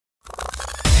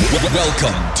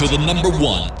Welcome to the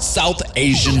 #1 South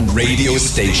Asian radio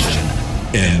station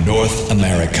in North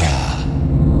America,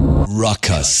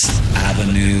 Ruckus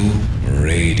Avenue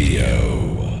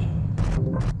Radio.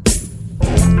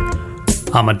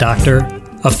 I'm a doctor,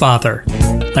 a father,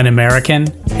 an American,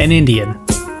 an Indian.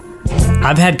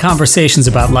 I've had conversations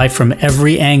about life from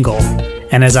every angle,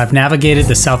 and as I've navigated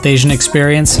the South Asian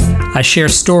experience, I share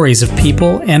stories of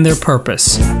people and their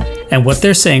purpose. And what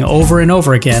they're saying over and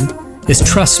over again is,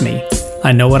 trust me,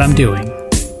 I know what I'm doing.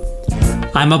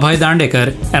 I'm Abhay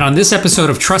and on this episode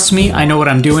of Trust Me, I Know What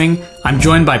I'm Doing, I'm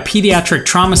joined by pediatric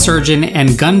trauma surgeon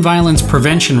and gun violence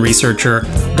prevention researcher,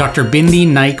 Dr. Bindi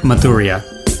Naik-Mathuria.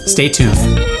 Stay tuned.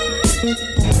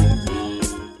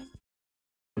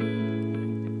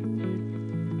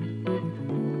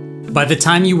 By the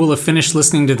time you will have finished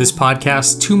listening to this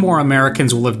podcast, 2 more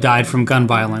Americans will have died from gun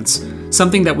violence,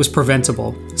 something that was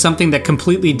preventable, something that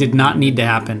completely did not need to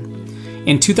happen.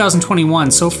 In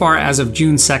 2021, so far as of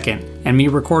June 2nd, and me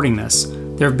recording this,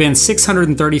 there have been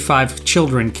 635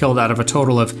 children killed out of a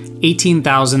total of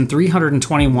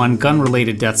 18,321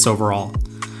 gun-related deaths overall.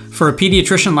 For a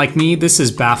pediatrician like me, this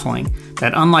is baffling,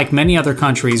 that unlike many other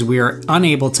countries, we are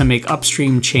unable to make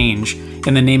upstream change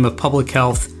in the name of public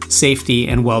health, safety,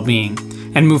 and well-being,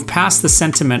 and move past the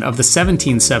sentiment of the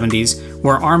 1770s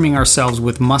where arming ourselves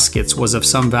with muskets was of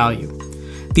some value.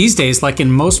 These days, like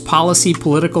in most policy,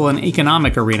 political, and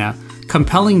economic arena,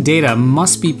 compelling data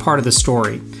must be part of the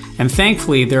story. And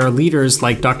thankfully, there are leaders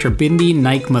like Dr. Bindi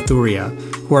Naik-Mathuria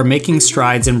who are making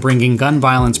strides in bringing gun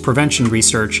violence prevention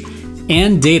research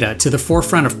and data to the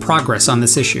forefront of progress on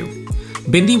this issue.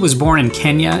 Bindi was born in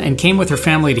Kenya and came with her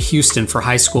family to Houston for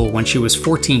high school when she was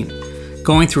 14.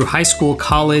 Going through high school,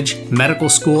 college, medical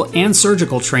school, and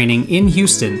surgical training in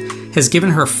Houston has given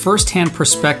her firsthand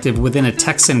perspective within a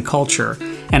Texan culture,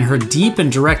 and her deep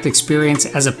and direct experience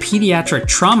as a pediatric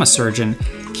trauma surgeon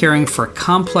caring for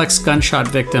complex gunshot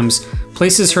victims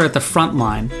places her at the front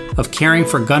line of caring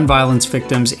for gun violence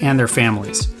victims and their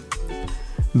families.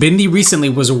 Bindi recently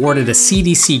was awarded a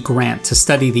CDC grant to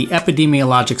study the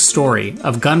epidemiologic story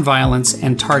of gun violence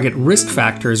and target risk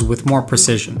factors with more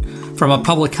precision, from a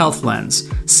public health lens,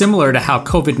 similar to how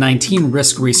COVID-19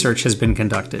 risk research has been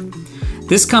conducted.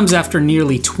 This comes after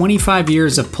nearly 25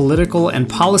 years of political and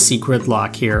policy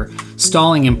gridlock here,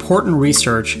 stalling important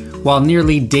research while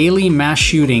nearly daily mass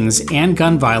shootings and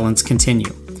gun violence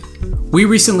continue. We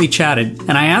recently chatted,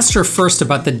 and I asked her first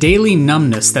about the daily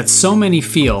numbness that so many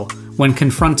feel when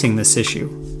confronting this issue.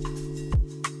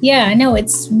 Yeah, no,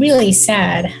 it's really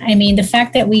sad. I mean, the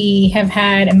fact that we have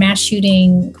had a mass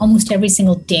shooting almost every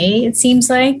single day, it seems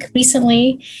like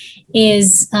recently,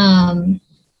 is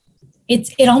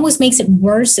it almost makes it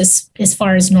worse as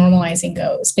far as normalizing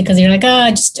goes, because you're like,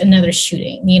 just another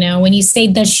shooting. You know, when you say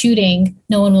the shooting,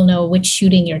 no one will know which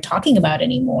shooting you're talking about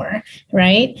anymore,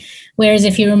 right? Whereas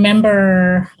if you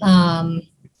remember,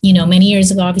 many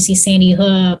years ago, obviously Sandy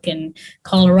Hook and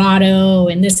Colorado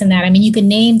and this and that. I mean, you could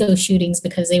name those shootings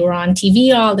because they were on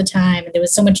TV all the time and there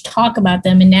was so much talk about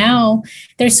them. And now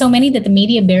there's so many that the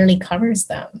media barely covers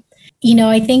them. You know,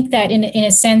 I think that in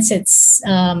a sense,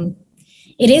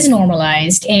 it is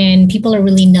normalized and people are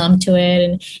really numb to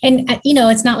it. And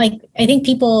it's not like, I think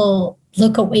people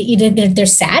look away, they're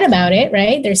sad about it,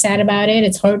 right? They're sad about it.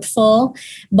 It's hurtful.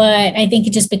 But I think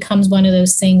it just becomes one of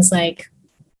those things like,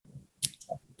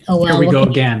 oh, well, here we go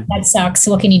again. That sucks.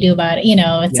 What can you do about it? You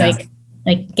know, it's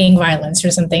like gang violence or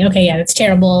something. Okay, yeah, that's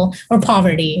terrible. Or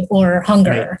poverty or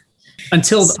hunger. Right.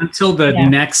 Until the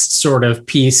next sort of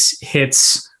piece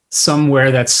hits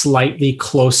somewhere that's slightly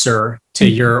closer to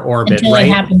your orbit, until right?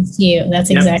 It happens to you. That's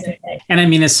exactly right. And I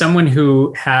mean, as someone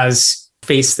who has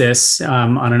faced this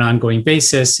on an ongoing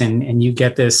basis, and you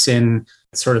get this in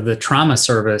sort of the trauma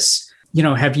service, you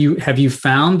know, have you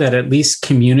found that at least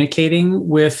communicating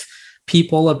with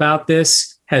people about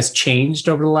this has changed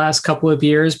over the last couple of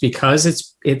years because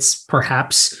it's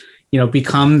perhaps,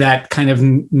 become that kind of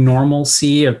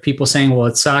normalcy of people saying, well,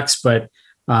 it sucks, but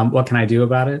what can I do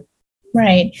about it?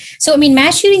 Right. So, I mean,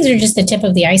 mass shootings are just the tip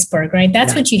of the iceberg, right?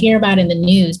 That's what you hear about in the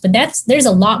news, but there's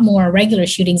a lot more regular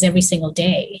shootings every single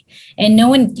day. And no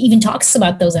one even talks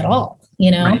about those at all,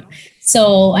 Right.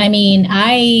 So, I mean,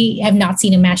 I have not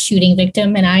seen a mass shooting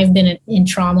victim, and I've been in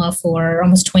trauma for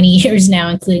almost 20 years now,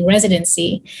 including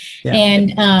residency. Yeah.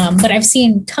 And, but I've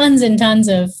seen tons and tons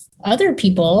of other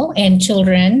people and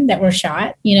children that were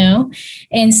shot,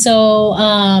 And so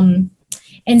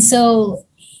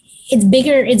it's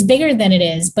bigger than it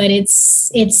is, but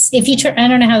it's if you turn, I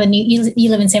don't know how the news, you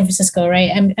live in San Francisco, right?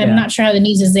 I'm not sure how the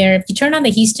news is there. If you turn on the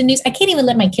Houston news, I can't even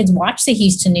let my kids watch the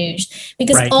Houston news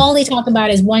because all they talk about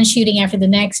is one shooting after the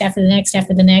next, after the next,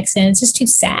 after the next. And it's just too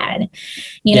sad,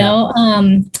 you know?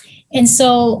 And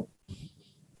so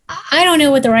I don't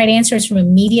know what the right answer is from a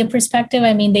media perspective.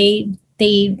 I mean,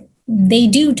 they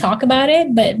do talk about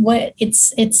it, but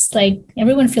it's like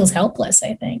everyone feels helpless.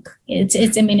 I think it's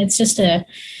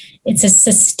a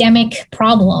systemic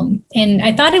problem. And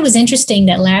I thought it was interesting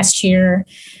that last year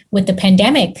with the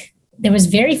pandemic, there was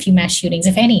very few mass shootings,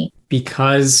 if any.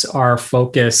 Because our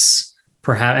focus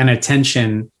perhaps and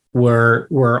attention were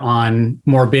on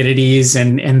morbidities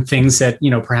and things that,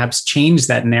 perhaps changed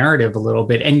that narrative a little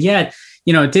bit. And yet,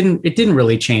 it didn't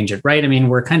really change it, right? I mean,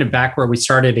 we're kind of back where we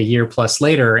started a year plus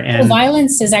later, and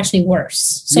violence is actually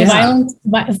worse. So violence,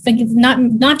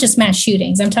 not just mass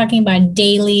shootings. I'm talking about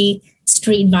daily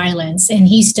street violence. In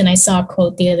Houston, I saw a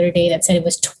quote the other day that said it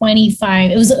was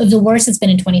 25. It was the worst it's been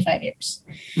in 25 years.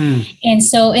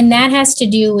 And that has to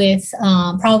do with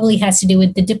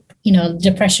the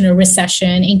depression or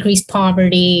recession, increased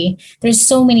poverty. There's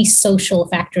so many social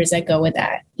factors that go with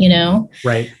that,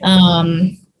 Right.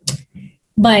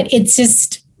 But it's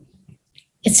just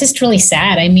really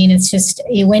sad. I mean,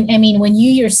 when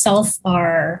you yourself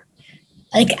are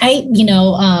like, I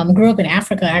grew up in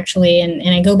Africa actually, and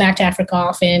I go back to Africa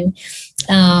often.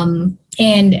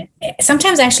 And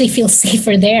sometimes I actually feel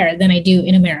safer there than I do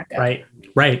in America.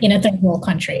 Right. In a third world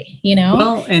country,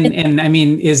 Well, and I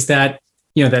mean, is that,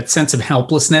 that sense of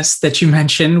helplessness that you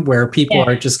mentioned where people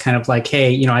are just kind of like,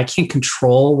 hey, I can't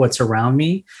control what's around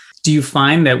me. Do you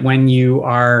find that when you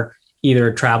are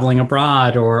either traveling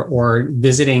abroad or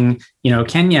visiting,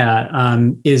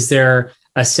 Kenya, is there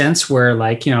a sense where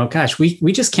like, gosh,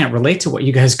 we just can't relate to what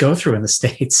you guys go through in the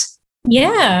States?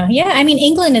 Yeah. I mean,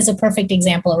 England is a perfect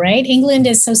example, right? England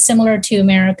is so similar to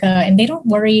America, and they don't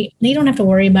have to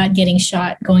worry about getting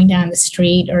shot going down the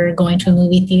street or going to a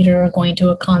movie theater or going to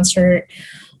a concert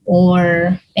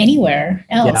or anywhere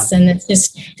else. And it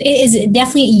is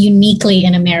definitely uniquely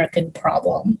an American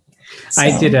problem. So.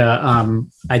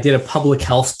 I did a public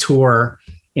health tour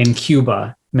in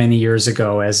Cuba many years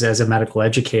ago as a medical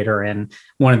educator. And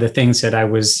one of the things that I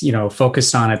was,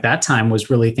 focused on at that time was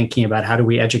really thinking about how do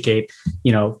we educate,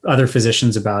 other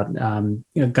physicians about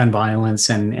gun violence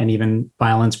and even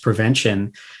violence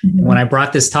prevention. Mm-hmm. When I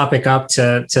brought this topic up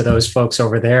to those folks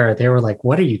over there, they were like,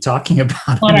 what are you talking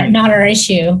about? Not our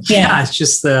issue. Yeah. It's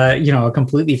just a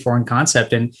completely foreign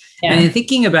concept. And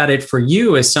thinking about it for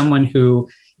you as someone who,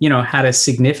 had a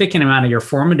significant amount of your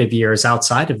formative years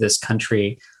outside of this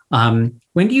country.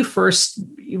 When do you first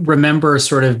remember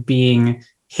sort of being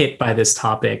hit by this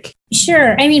topic?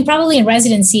 Sure. I mean, probably in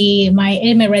residency, in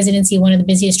my residency, one of the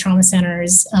busiest trauma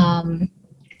centers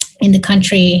in the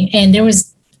country. And there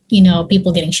was,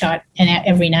 people getting shot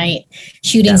every night,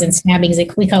 shootings and stabbings.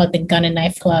 We call it the gun and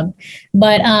knife club.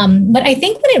 But I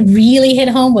think when it really hit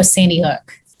home was Sandy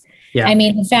Hook. Yeah. I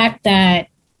mean, the fact that,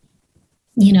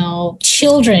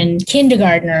 children,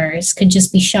 kindergartners could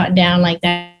just be shot down like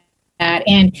that.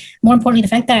 And more importantly, the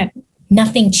fact that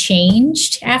nothing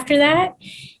changed after that,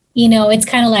 it's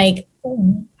kind of like,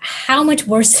 how much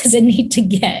worse does it need to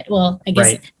get? Well, I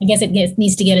guess it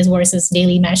needs to get as worse as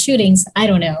daily mass shootings. I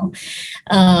don't know.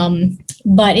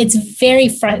 But it's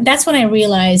that's when I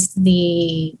realized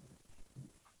the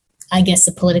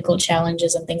political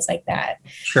challenges and things like that.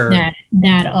 Sure.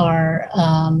 That are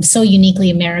so uniquely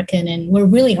American and were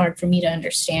really hard for me to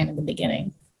understand in the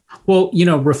beginning. Well,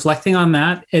 reflecting on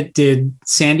that, it did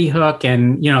Sandy Hook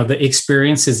and, the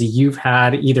experiences that you've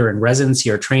had either in residency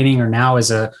or training or now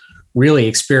as a really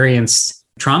experienced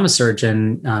trauma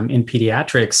surgeon in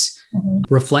pediatrics,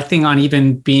 reflecting on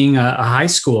even being a high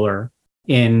schooler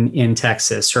in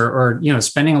Texas or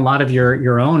spending a lot of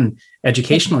your own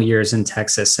educational years in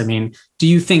Texas. I mean, do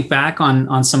you think back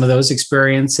on some of those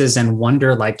experiences and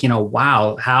wonder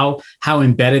wow, how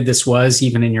embedded this was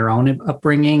even in your own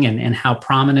upbringing and how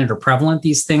prominent or prevalent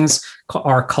these things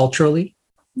are culturally?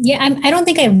 Yeah, I don't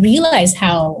think I realized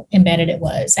how embedded it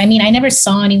was. I mean, I never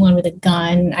saw anyone with a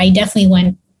gun. I definitely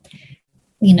went,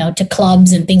 to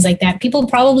clubs and things like that. People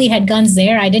probably had guns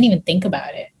there. I didn't even think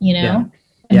about it, Yeah.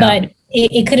 But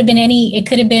it could have been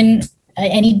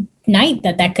any night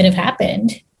that could have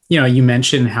happened. You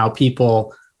mentioned how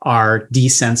people are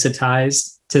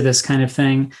desensitized to this kind of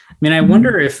thing. I mean, I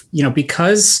wonder if,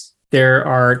 because there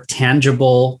are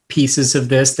tangible pieces of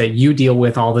this that you deal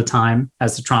with all the time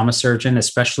as the trauma surgeon,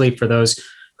 especially for those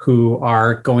who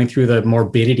are going through the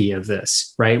morbidity of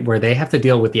this, right? Where they have to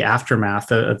deal with the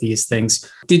aftermath of these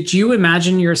things. Did you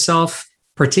imagine yourself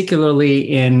particularly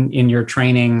in your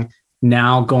training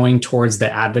now going towards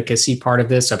the advocacy part of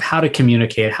this, of how to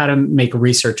communicate, how to make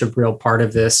research a real part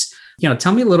of this.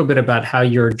 Tell me a little bit about how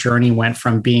your journey went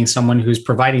from being someone who's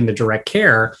providing the direct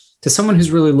care to someone who's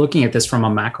really looking at this from a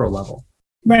macro level.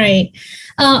 Right.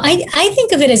 I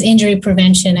think of it as injury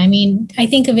prevention. I mean, I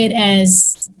think of it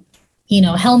as,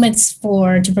 helmets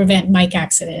to prevent bike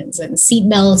accidents and seat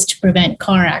belts to prevent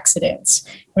car accidents,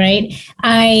 right?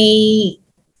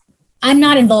 I'm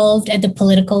not involved at the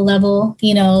political level,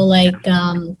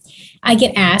 I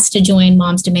get asked to join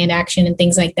Moms Demand Action and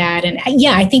things like that. And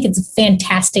I think it's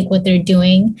fantastic what they're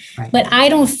doing, right. But I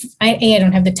don't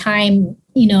have the time,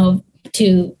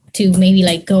 to maybe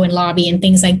go and lobby and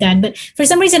things like that. But for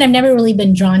some reason, I've never really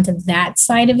been drawn to that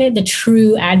side of it, the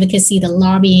true advocacy, the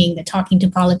lobbying, the talking to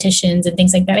politicians and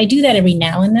things like that. I do that every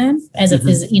now and then as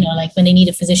when they need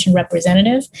a physician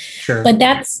representative. Sure. But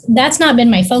that's not been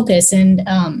my focus. And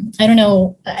I don't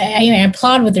know, I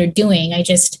applaud what they're doing.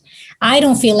 I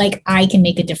don't feel like I can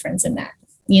make a difference in that.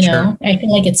 Sure. I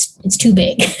feel like it's too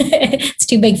big. It's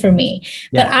too big for me.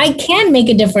 Yeah. But I can make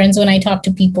a difference when I talk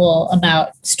to people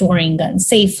about storing guns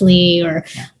safely or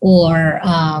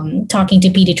talking to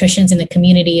pediatricians in the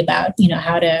community about,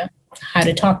 how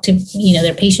to talk to,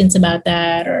 their patients about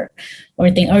that or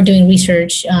doing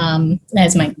research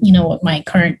as what my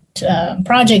current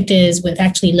project is with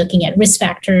actually looking at risk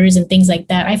factors and things like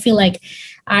that. I feel like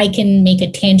I can make a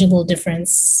tangible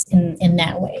difference in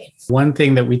that way. One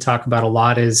thing that we talk about a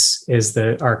lot is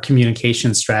our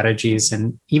communication strategies,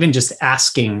 and even just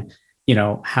asking,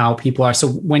 how people are. So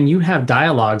when you have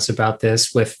dialogues about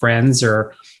this with friends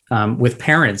or with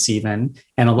parents even,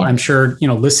 and I'm sure,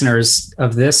 listeners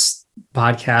of this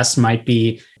podcast might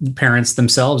be parents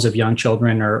themselves of young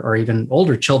children or even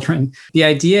older children. The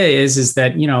idea is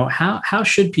that, how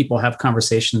should people have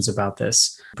conversations about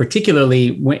this,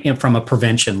 particularly from a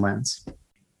prevention lens?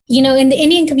 In the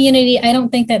Indian community, I don't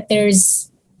think that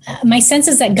my sense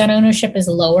is that gun ownership is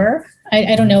lower.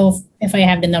 I don't know if I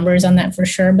have the numbers on that for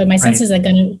sure, but my sense is that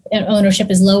gun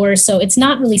ownership is lower. So it's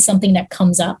not really something that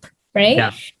comes up, right?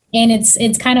 Yeah. And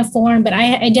it's kind of foreign, but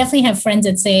I definitely have friends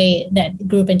that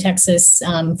grew up in Texas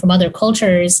from other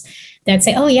cultures that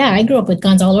say, oh yeah, I grew up with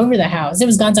guns all over the house. There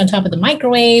was guns on top of the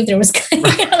microwave. There was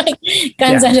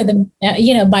guns under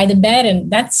the, by the bed.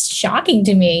 And that's shocking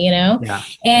to me, Yeah.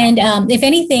 And if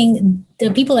anything,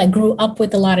 the people that grew up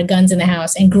with a lot of guns in the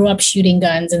house and grew up shooting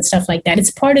guns and stuff like that, it's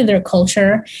part of their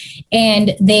culture.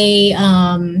 And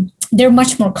they're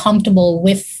much more comfortable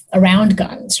around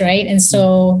guns, right? And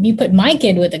so you put my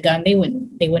kid with a gun, they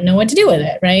wouldn't know what to do with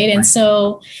it, right? And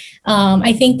so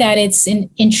I think that it's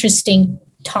an interesting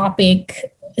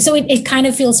topic. So it kind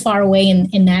of feels far away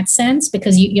in that sense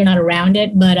because you're not around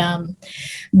it. But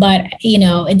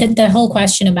the whole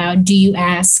question about, do you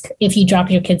ask if you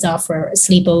drop your kids off for a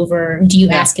sleepover? Do you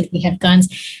ask if they have guns?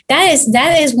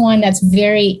 That is one that's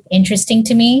very interesting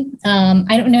to me.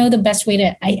 I don't know the best way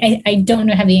to, I don't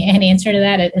know have an answer to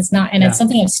that. It's not, and it's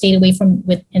something I've stayed away from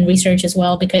in research as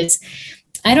well, because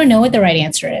I don't know what the right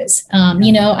answer is.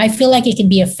 I feel like it can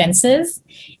be offensive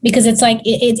because it's like,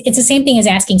 it's the same thing as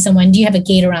asking someone, do you have a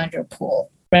gate around your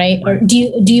pool? Right. Or do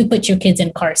you put your kids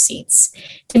in car seats?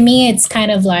 To me, it's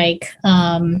kind of like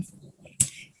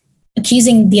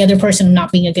accusing the other person of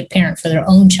not being a good parent for their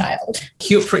own child.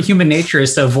 Human nature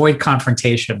is to avoid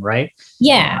confrontation, right?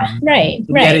 Yeah, right.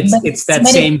 It's that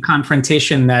same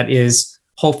confrontation that is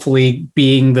hopefully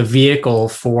being the vehicle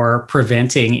for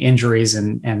preventing injuries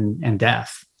and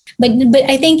death. But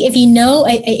I think if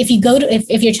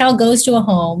if your child goes to a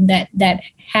home that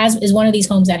is one of these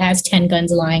homes that has 10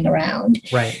 guns lying around,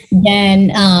 right,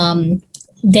 then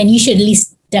you should at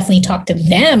least definitely talk to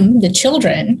them, the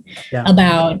children,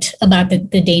 about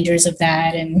the dangers of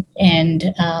that, and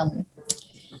I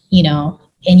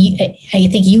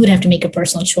think you would have to make a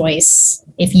personal choice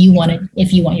if you want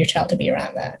your child to be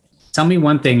around that. Tell me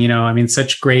one thing,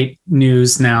 such great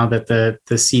news now that the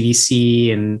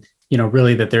CDC and,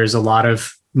 really that there's a lot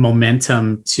of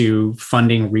momentum to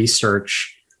funding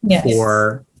research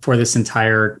for this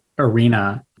entire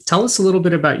arena. Tell us a little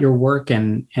bit about your work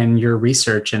and your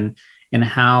research and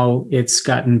how it's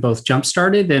gotten both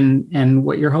jump-started and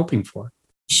what you're hoping for.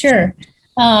 Sure.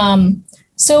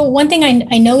 So one thing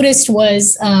I noticed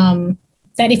was that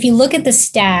if you look at the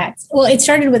stats, well, it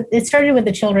started with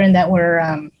the children that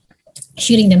were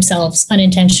shooting themselves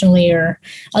unintentionally, or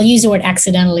I'll use the word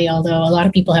accidentally, although a lot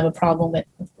of people have a problem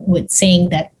with saying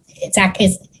that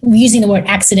it's using the word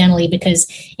accidentally, because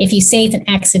if you say it's an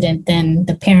accident, then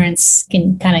the parents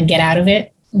can kind of get out of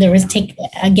it.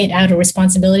 Get out of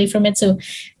responsibility from it. So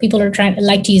people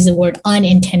like to use the word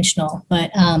unintentional,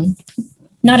 but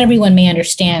not everyone may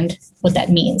understand what that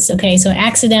means. Okay. So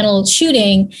accidental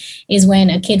shooting is when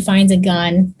a kid finds a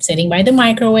gun sitting by the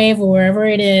microwave or wherever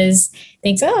it is,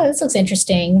 thinks, oh, this looks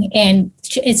interesting. And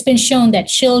it's been shown that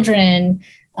children,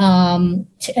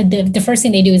 the first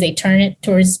thing they do is they turn it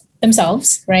towards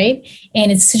themselves, right?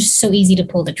 And it's just so easy to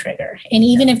pull the trigger. And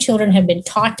even if children have been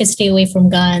taught to stay away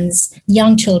from guns,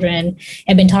 young children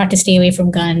have been taught to stay away from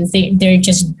guns, they're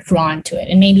just drawn to it.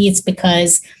 And maybe it's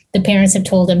because the parents have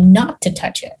told them not to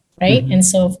touch it, right? Mm-hmm. And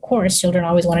so, of course, children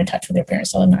always want to touch what their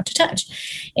parents told them not to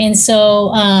touch. And so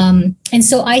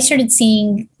I started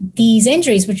seeing these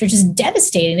injuries, which are just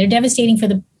devastating. They're devastating for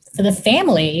the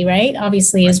family, right?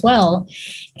 Obviously, as well.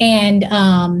 And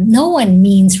no one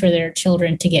means for their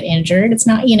children to get injured. It's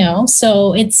not,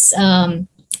 so it's,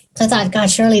 so I thought, God,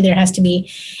 surely there has to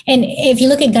be. And if you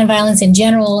look at gun violence in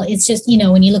general, it's just,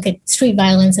 when you look at street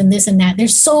violence and this and that,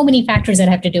 there's so many factors that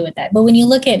have to do with that. But when you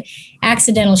look at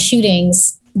accidental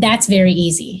shootings, that's very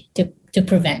easy to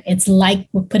prevent. It's like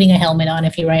putting a helmet on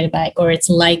if you ride a bike, or it's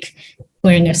like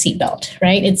wearing a seatbelt,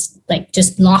 right? It's like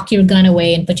just lock your gun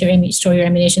away and store your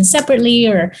ammunition separately,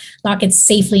 or lock it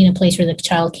safely in a place where the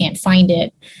child can't find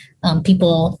it.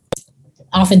 People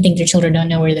often think their children don't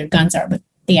know where their guns are, but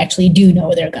they actually do know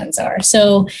where their guns are.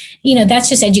 So, that's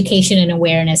just education and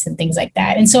awareness and things like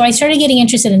that. And so I started getting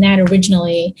interested in that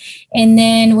originally. And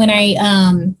then when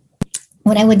I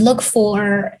would look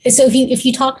for, so if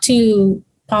you talk to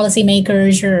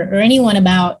policymakers or anyone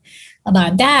about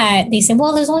that, they say,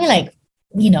 well, there's only like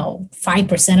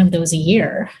 5% of those a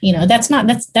year. That's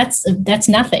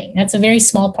nothing. That's a very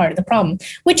small part of the problem,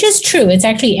 which is true. It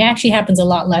actually happens a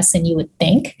lot less than you would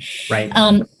think. Right.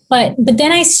 But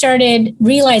then I started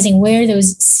realizing where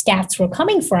those stats were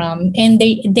coming from. And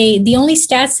the only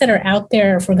stats that are out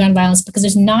there for gun violence, because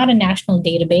there's not a national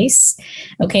database,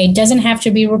 okay, it doesn't have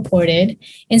to be reported.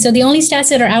 And so the only stats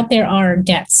that are out there are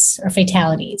deaths or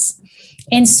fatalities.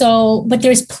 And so, but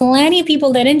there's plenty of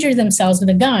people that injure themselves with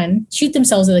a gun, shoot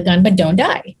themselves with a gun, but don't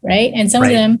die, right? And some of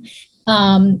them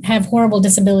have horrible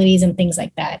disabilities and things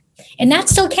like that. And that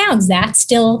still counts. That's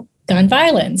still gun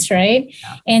violence, right?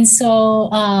 Yeah. And so,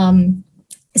 then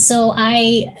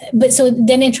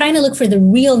in trying to look for the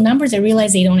real numbers, I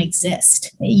realized they don't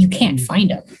exist. You can't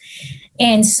find them.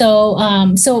 And so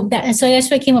that's why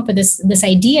I came up with this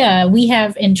idea. We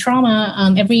have in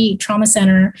trauma, every trauma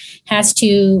center has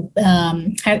to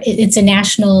it's a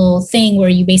national thing where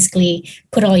you basically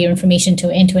put all your information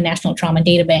into a national trauma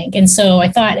data bank. And so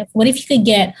I thought, what if you could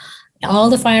get all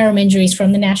the firearm injuries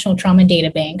from the National Trauma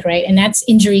Data Bank, right? And that's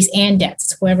injuries and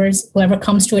deaths, whoever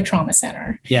comes to a trauma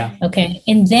center. Yeah. Okay.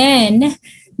 And then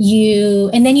you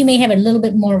may have a little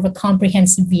bit more of a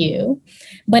comprehensive view.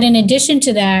 But in addition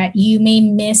to that, you may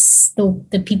miss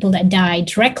the people that died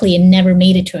directly and never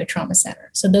made it to a trauma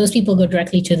center. So those people go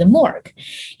directly to the morgue.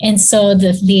 And so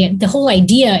the whole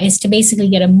idea is to basically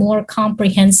get a more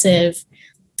comprehensive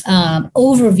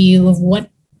overview of what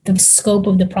the scope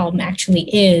of the problem actually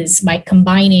is by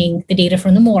combining the data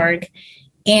from the morgue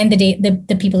and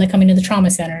the people that come into the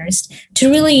trauma centers to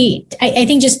really, I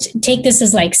think, just take this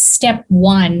as like step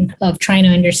one of trying to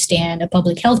understand a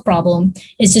public health problem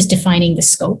is just defining the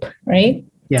scope, right?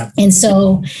 Yeah. And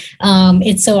so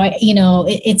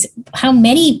it's how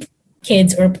many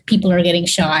kids or people are getting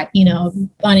shot,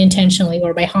 unintentionally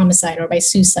or by homicide or by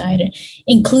suicide,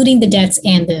 including the deaths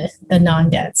and the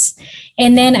non-deaths.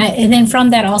 And then from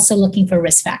that, also looking for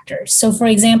risk factors. So for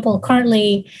example,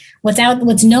 currently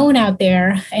what's known out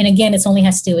there, and again, it only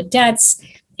has to do with deaths,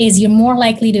 is you're more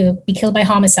likely to be killed by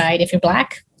homicide if you're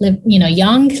Black, live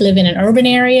young, live in an urban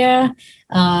area,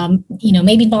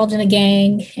 maybe involved in a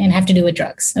gang and have to do with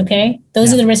drugs. Okay.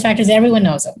 Those are the risk factors. Everyone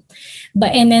knows them.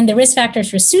 And then the risk factors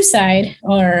for suicide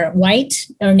are white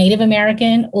or Native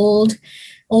American,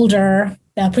 older,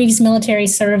 previous military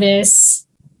service,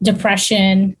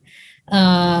 depression,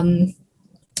 and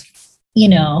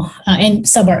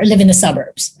live in the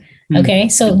suburbs. Okay.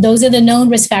 So those are the known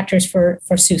risk factors for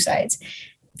suicides.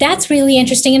 That's really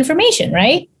interesting information,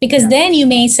 right? Because then you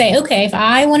may say, okay, if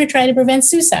I want to try to prevent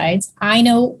suicides, I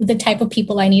know the type of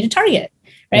people I need to target,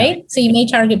 right? Yeah. So you may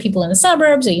target people in the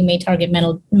suburbs, or you may target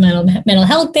mental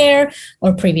health there,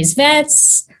 or previous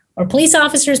vets, or police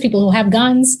officers, people who have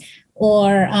guns,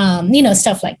 or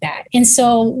stuff like that. And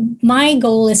so my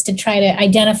goal is to try to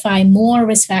identify more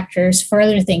risk factors for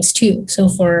other things too. So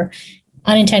for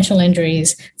unintentional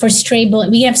injuries, for stray bullet.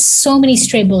 We have so many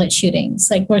stray bullet shootings,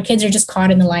 like where kids are just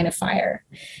caught in the line of fire.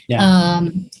 Yeah.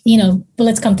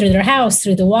 Bullets come through their house,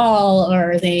 through the wall,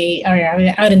 or they are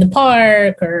out in the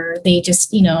park, or they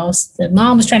just, the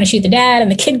mom was trying to shoot the dad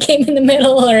and the kid came in the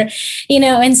middle, or,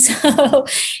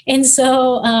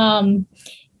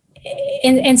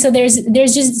 and so there's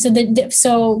just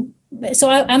I'm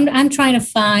trying to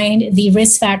find the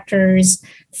risk factors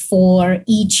for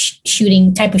each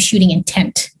type of shooting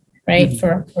intent, right?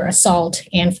 Mm-hmm. For assault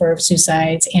and for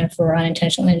suicides and for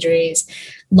unintentional injuries,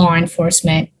 law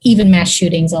enforcement, even mass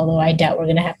shootings, although I doubt we're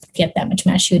going to have to get that much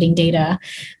mass shooting data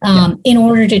in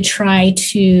order to try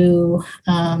to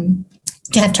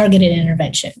have targeted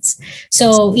interventions.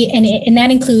 So, and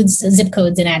that includes zip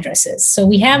codes and addresses. So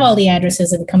we have all the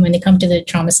addresses when they come to the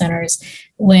trauma centers.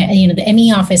 When the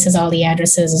ME office has all the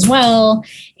addresses as well,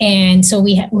 and so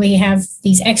we have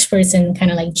these experts in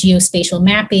kind of like geospatial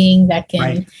mapping that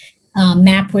can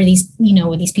map where these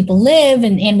people live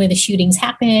and where the shootings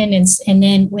happen, and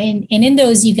then in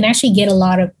those you can actually get a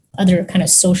lot of other kind of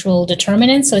social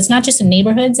determinants. So it's not just the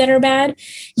neighborhoods that are bad.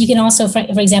 You can also,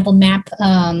 for example, map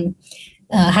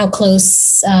how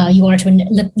close you are to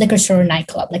a liquor store or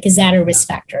nightclub. Like, is that a risk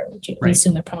factor? Which we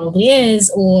assume it probably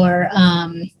is. Or,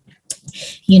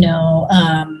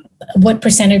 what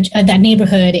percentage of that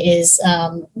neighborhood is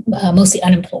mostly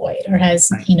unemployed or has,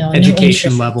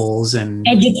 education levels and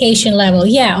education level.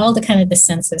 Yeah. All the kind of the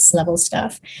census level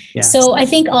stuff. Yeah. So I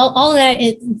think all that,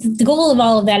 the goal of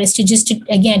all of that is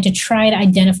to try to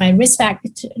identify risk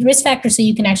factors so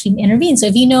you can actually intervene. So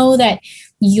if you know that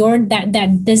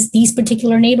these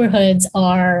particular neighborhoods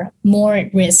are more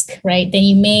at risk, right? Then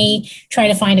you may try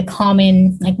to find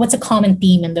what's a common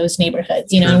theme in those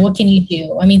neighborhoods? Sure. What can you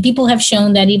do? I mean, people have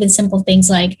shown that even simple things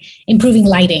like improving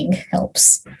lighting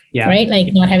helps, right?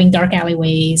 Like not having dark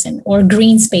alleyways or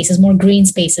green spaces. More green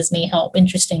spaces may help,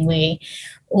 interestingly,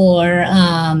 or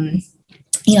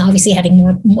obviously having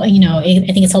more, I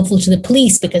think it's helpful to the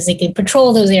police because they can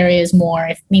patrol those areas more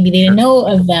if maybe they didn't know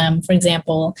of them, for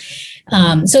example.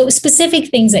 So specific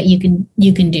things that you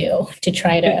can do to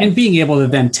try to. And being able to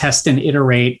then test and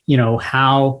iterate,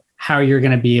 how you're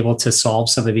going to be able to solve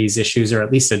some of these issues or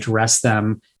at least address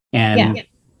them. And,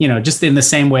 just in the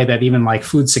same way that even like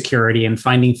food security and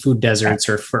finding food deserts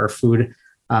or for food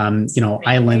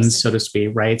islands, so to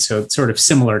speak, right? So it's sort of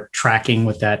similar tracking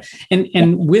with that.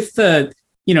 And with the,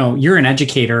 you're an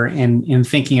educator and in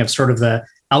thinking of sort of the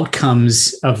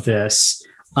outcomes of this.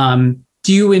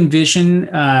 Do you envision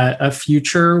a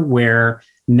future where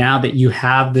now that you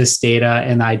have this data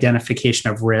and the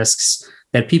identification of risks,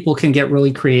 that people can get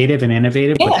really creative and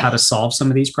innovative with how to solve some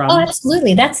of these problems? Oh,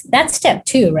 absolutely. That's step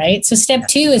 2, right? So step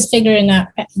 2 is figuring out,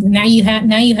 now you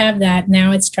have that.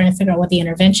 Now it's trying to figure out what the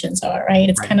interventions are, right?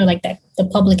 It's kind of like the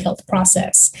public health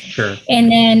process. Sure.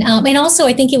 And then, and also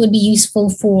I think it would be useful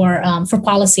for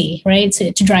policy, right?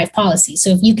 To drive policy.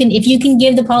 So if you can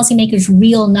give the policymakers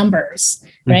real numbers,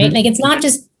 right? Mm-hmm. Like it's not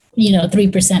just,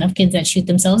 3% of kids that shoot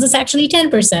themselves, it's actually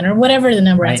 10% or whatever the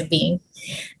number ends up being.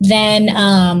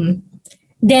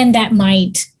 Then that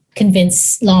might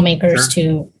convince lawmakers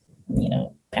to,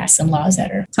 pass some laws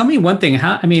that are. Tell me one thing.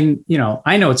 I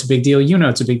know it's a big deal.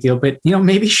 It's a big deal, but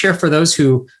maybe share for those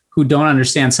who don't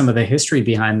understand some of the history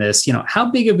behind this.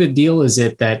 How big of a deal is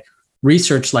it that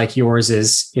research like yours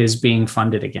is being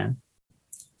funded again?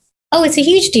 Oh, it's a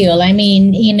huge deal. I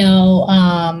mean,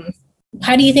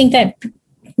 how do you think that?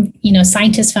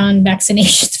 Scientists found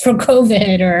vaccinations for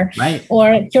COVID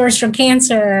or cures for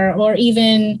cancer, or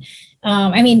even,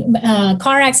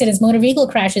 car accidents, motor vehicle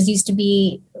crashes used to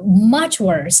be much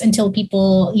worse until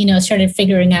people, started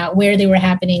figuring out where they were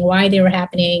happening, why they were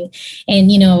happening, and,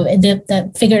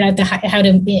 figured out how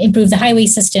to improve the highway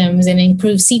systems and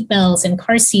improve seatbelts and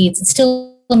car seats. It's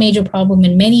still a major problem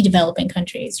in many developing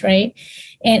countries, right?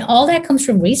 And all that comes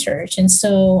from research. And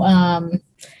so,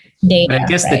 data, I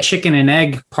guess the chicken and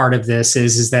egg part of this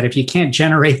is that if you can't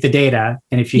generate the data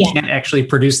and if you can't actually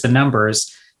produce the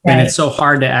numbers, then it's so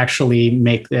hard to actually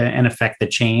make and affect the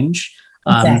change.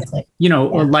 Exactly.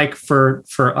 Like for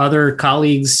other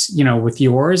colleagues, with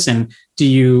yours, and do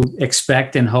you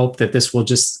expect and hope that this will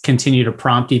just continue to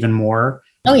prompt even more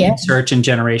research and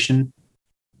generation?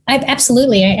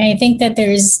 Absolutely. I think that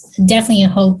there's definitely a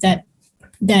hope that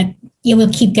it will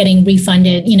keep getting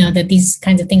refunded, that these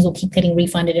kinds of things will keep getting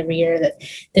refunded every year, that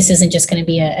this isn't just going to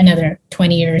be another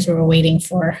 20 years where we're waiting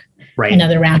for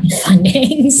another round of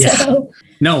funding.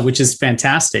 No, which is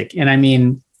fantastic. And I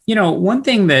mean, one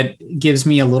thing that gives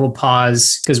me a little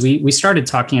pause, because we started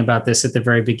talking about this at the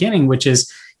very beginning, which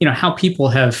is, how people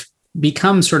have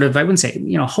become sort of, I wouldn't say,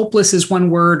 hopeless is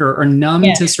one word, or numb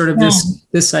to sort of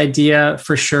this idea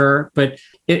for sure. But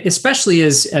especially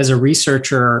as a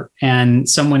researcher and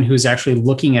someone who's actually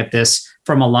looking at this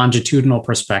from a longitudinal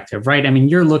perspective, right? I mean,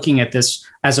 you're looking at this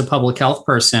as a public health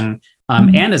person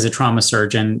and as a trauma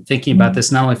surgeon, thinking about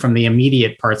this not only from the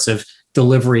immediate parts of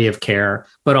delivery of care,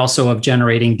 but also of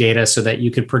generating data so that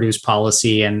you could produce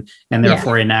policy and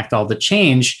therefore enact all the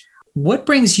change. What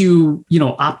brings you,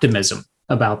 optimism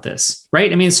about this,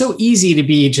 right? I mean, it's so easy to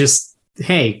be just,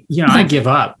 hey, I give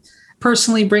up.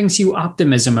 Personally brings you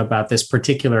optimism about this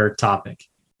particular topic?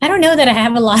 I don't know that I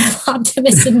have a lot of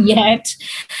optimism yet.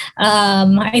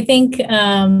 I think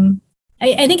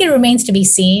it remains to be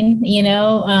seen.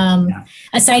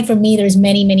 Aside from me, there's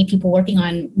many people working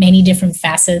on many different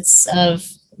facets of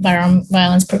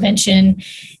violence prevention,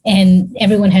 and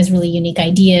everyone has really unique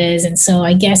ideas. And so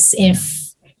I guess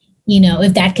if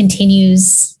that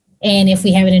continues, and if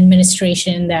we have an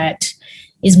administration that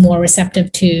is more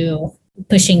receptive to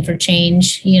pushing for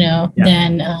change,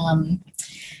 then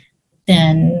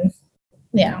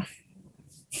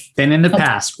in the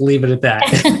past, we'll leave it at that.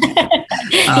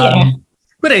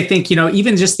 But I think,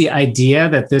 even just the idea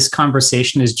that this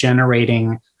conversation is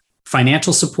generating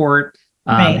financial support,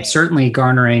 certainly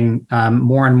garnering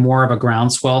more and more of a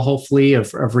groundswell, hopefully,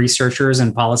 of researchers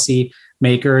and policy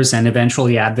makers and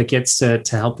eventually advocates to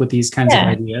help with these kinds of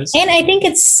ideas. And I think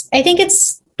it's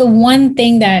the one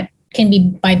thing that can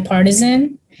be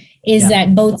bipartisan is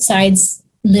that both sides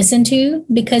listen to,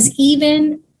 because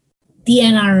even the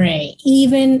NRA,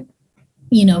 even,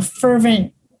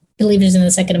 fervent believers in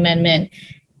the Second Amendment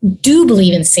do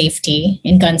believe in safety,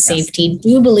 in gun safety,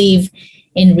 do believe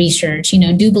in research,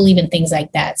 do believe in things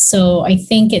like that. So I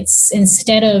think it's,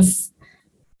 instead of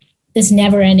this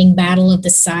never-ending battle of the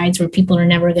sides where people are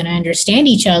never going to understand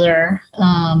each other,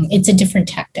 it's a different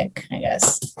tactic, I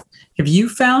guess. Have you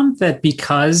found that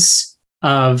because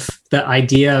of the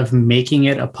idea of making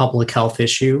it a public health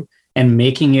issue and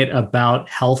making it about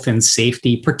health and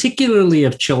safety, particularly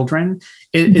of children,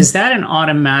 is that an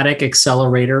automatic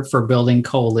accelerator for building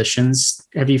coalitions?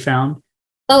 Have you found?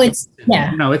 Oh, it's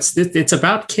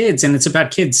about kids, and it's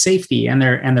about kids' safety and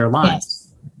their lives. Yes.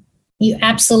 You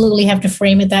absolutely have to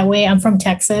frame it that way. I'm from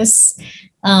Texas.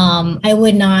 There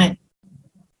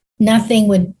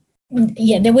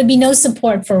would be no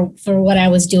support for what I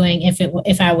was doing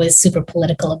if I was super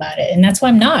political about it. And that's why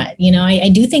I'm not. I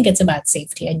do think it's about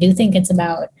safety. I do think it's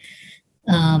about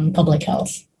public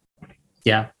health.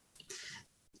 Yeah.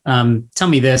 Tell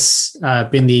me this,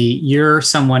 Bindi, you're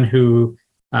someone who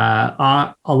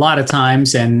a lot of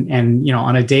times and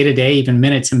on a day-to-day, even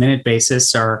minute-to-minute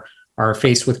basis are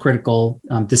faced with critical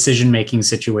decision-making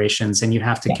situations, and you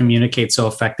have to communicate so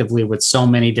effectively with so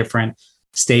many different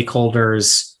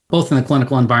stakeholders, both in the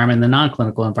clinical environment and the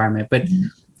non-clinical environment. But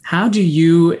how do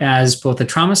you, as both a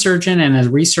trauma surgeon and a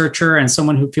researcher and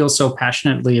someone who feels so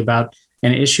passionately about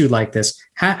an issue like this,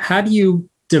 how do you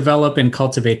develop and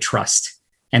cultivate trust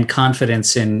and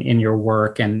confidence in your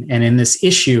work and in this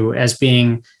issue as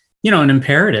being, an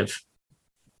imperative?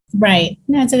 Right.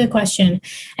 That's a good question.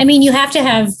 I mean, you have to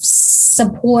have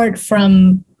support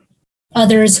from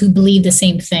others who believe the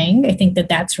same thing. I think that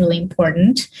that's really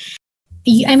important.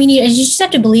 You just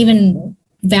have to believe in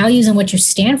values and what you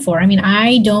stand for. I mean,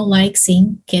 I don't like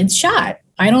seeing kids shot.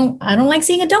 I don't like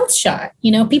seeing adults shot.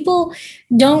 People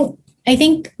don't, I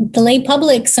think the lay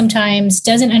public sometimes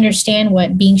doesn't understand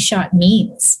what being shot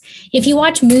means. If you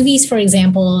watch movies, for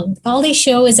example, all they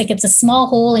show is it's a small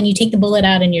hole and you take the bullet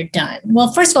out and you're done.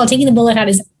 Well, first of all, taking the bullet out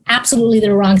is absolutely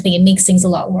the wrong thing. It makes things a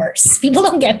lot worse. People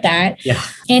don't get that. Yeah.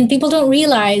 And people don't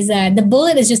realize that the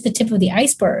bullet is just the tip of the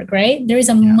iceberg, right? There is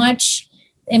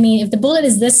if the bullet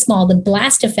is this small, the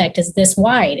blast effect is this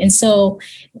wide. And so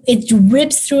it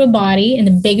rips through a body, and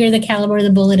the bigger the caliber of the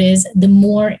bullet is, the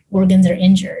more organs are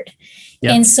injured.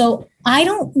 Yep. And so I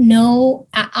don't know.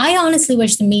 I honestly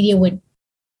wish the media would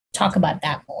talk about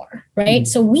that more, right?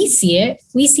 So we see it.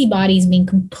 We see bodies being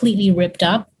completely ripped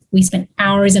up. We spend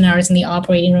hours and hours in the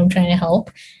operating room trying to help,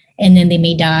 and then they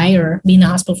may die or be in the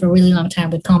hospital for a really long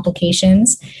time with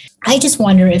complications. I just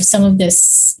wonder if some of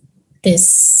this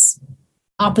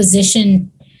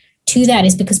opposition to that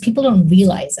is because people don't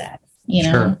realize that,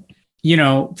 Sure.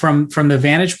 From the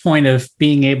vantage point of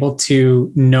being able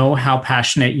to know how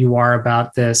passionate you are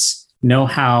about this, know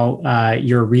how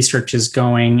your research is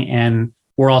going, and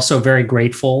we're also very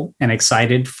grateful and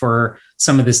excited for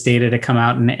some of this data to come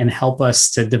out and help us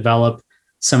to develop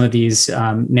some of these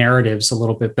narratives a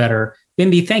little bit better.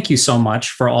 Bindi, thank you so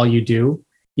much for all you do.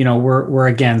 We're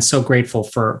again so grateful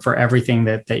for everything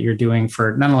that you're doing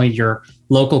for not only your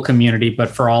local community, but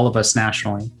for all of us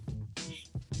nationally.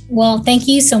 Well, thank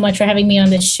you so much for having me on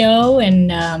this show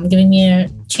and giving me a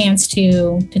chance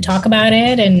to talk about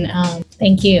it. And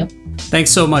thank you. Thanks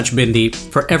so much, Bindi,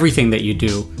 for everything that you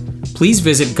do. Please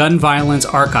visit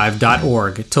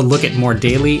gunviolencearchive.org to look at more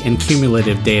daily and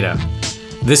cumulative data.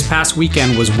 This past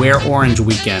weekend was Wear Orange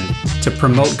Weekend to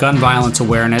promote gun violence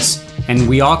awareness And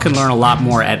we all can learn a lot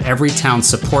more at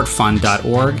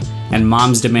everytownsupportfund.org and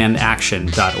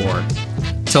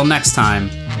momsdemandaction.org. Till next time,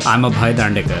 I'm Abhay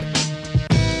Dandekar.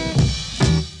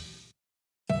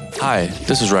 Hi,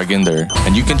 this is Raginder,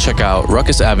 and you can check out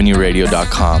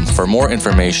ruckusavenueradio.com for more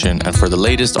information and for the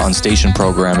latest on station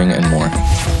programming and more.